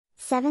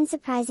7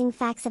 Surprising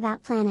Facts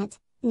About Planet,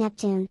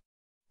 Neptune.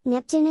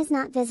 Neptune is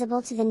not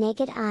visible to the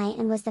naked eye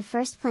and was the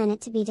first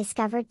planet to be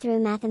discovered through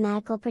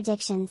mathematical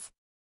predictions.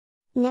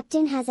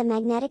 Neptune has a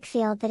magnetic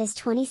field that is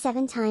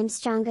 27 times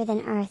stronger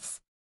than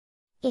Earth's.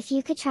 If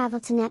you could travel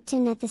to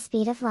Neptune at the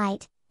speed of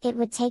light, it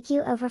would take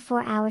you over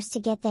 4 hours to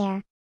get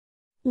there.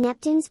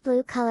 Neptune's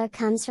blue color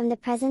comes from the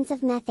presence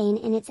of methane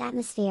in its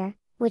atmosphere,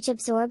 which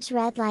absorbs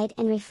red light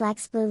and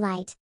reflects blue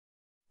light.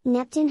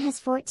 Neptune has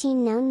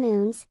 14 known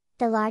moons,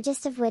 the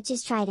largest of which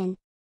is Triton.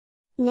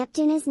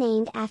 Neptune is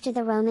named after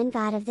the Roman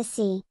god of the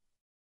sea.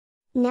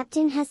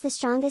 Neptune has the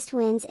strongest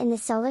winds in the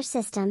solar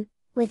system,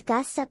 with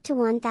gusts up to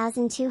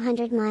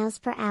 1,200 miles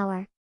per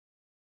hour.